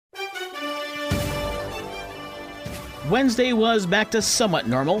Wednesday was back to somewhat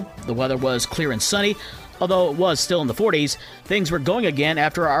normal. The weather was clear and sunny, although it was still in the 40s. Things were going again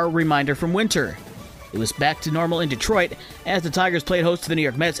after our reminder from winter. It was back to normal in Detroit as the Tigers played host to the New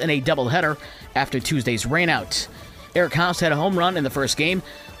York Mets in a doubleheader after Tuesday's rainout. Eric Haase had a home run in the first game,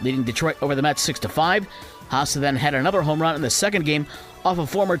 leading Detroit over the Mets 6-5. Haase then had another home run in the second game off of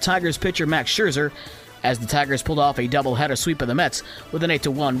former Tigers pitcher Max Scherzer, as the Tigers pulled off a doubleheader sweep of the Mets with an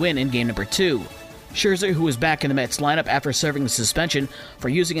 8-1 win in game number 2. Scherzer, who was back in the Mets lineup after serving the suspension for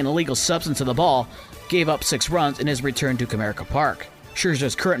using an illegal substance to the ball, gave up 6 runs in his return to Comerica Park.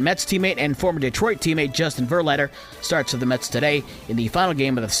 Scherzer's current Mets teammate and former Detroit teammate Justin Verlander starts for the Mets today in the final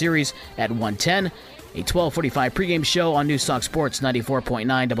game of the series at 1:10, a 12:45 pregame show on News Talk Sports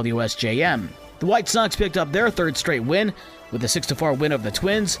 94.9 WSJM. The White Sox picked up their third straight win with a 6-4 win over the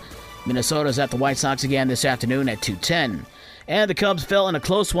Twins. Minnesota's at the White Sox again this afternoon at 2:10. And the Cubs fell in a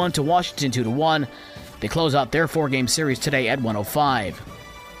close one to Washington 2-1. They close out their 4-game series today at 1:05.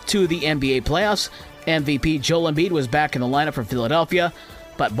 To the NBA playoffs, MVP Joel Embiid was back in the lineup for Philadelphia,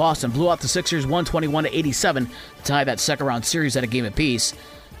 but Boston blew out the Sixers 121-87 to tie that second-round series at a game apiece.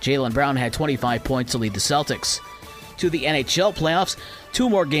 Jaylen Brown had 25 points to lead the Celtics. To the NHL playoffs,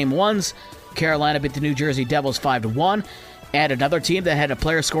 2 more Game 1s. Carolina beat the New Jersey Devils 5-1, and another team that had a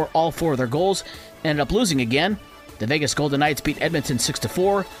player score all 4 of their goals ended up losing again. The Vegas Golden Knights beat Edmonton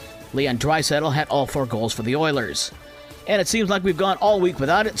 6-4. Leon Draisaitl had all 4 goals for the Oilers. And it seems like we've gone all week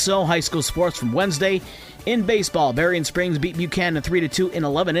without it, so high school sports from Wednesday. In baseball, Berrien Springs beat Buchanan 3-2 in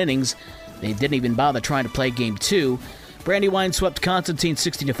 11 innings. They didn't even bother trying to play Game 2. Brandywine swept Constantine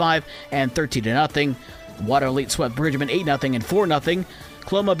 16-5 and 13-0. Water Elite swept Bridgman 8-0 and 4-0.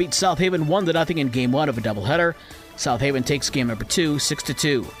 Cloma beat South Haven 1-0 in Game 1 of a doubleheader. South Haven takes Game number 2,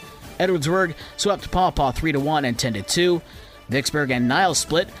 6-2. Edwardsburg swept Paw Paw 3-1 and 10-2. Vicksburg and Niles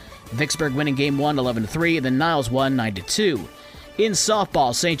split. Vicksburg winning Game 1 11-3, and then Niles won 9-2. In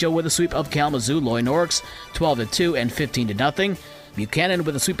softball, St. Joe with a sweep of Kalamazoo, Loy Norix 12-2 and 15-0. Buchanan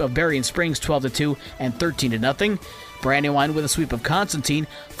with a sweep of Berrien Springs 12-2 and 13-0. Brandywine with a sweep of Constantine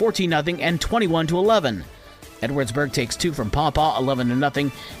 14-0 and 21-11. Edwardsburg takes 2 from Paw Paw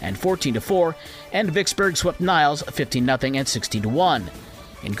 11-0 and 14-4, and Vicksburg swept Niles 15-0 and 16-1.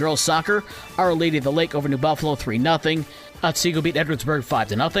 In girls soccer, Our Lady of the Lake over New Buffalo 3-0. Otsego beat Edwardsburg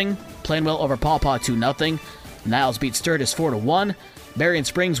 5-0. Plainwell over Paw Paw 2-0. Niles beat Sturgis 4-1. Berrien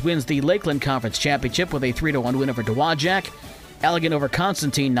Springs wins the Lakeland Conference Championship with a 3-1 win over Dowagiac. Allegan over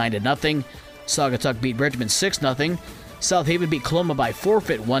Constantine 9-0. Saugatuck beat Bridgman 6-0. South Haven beat Coloma by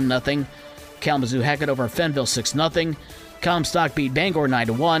forfeit 1-0. Kalamazoo Hackett over Fenville 6-0. Comstock beat Bangor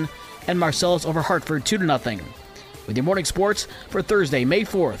 9-1. And Marcellus over Hartford 2-0. With your morning sports for Thursday, May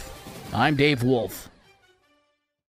 4th, I'm Dave Wolf.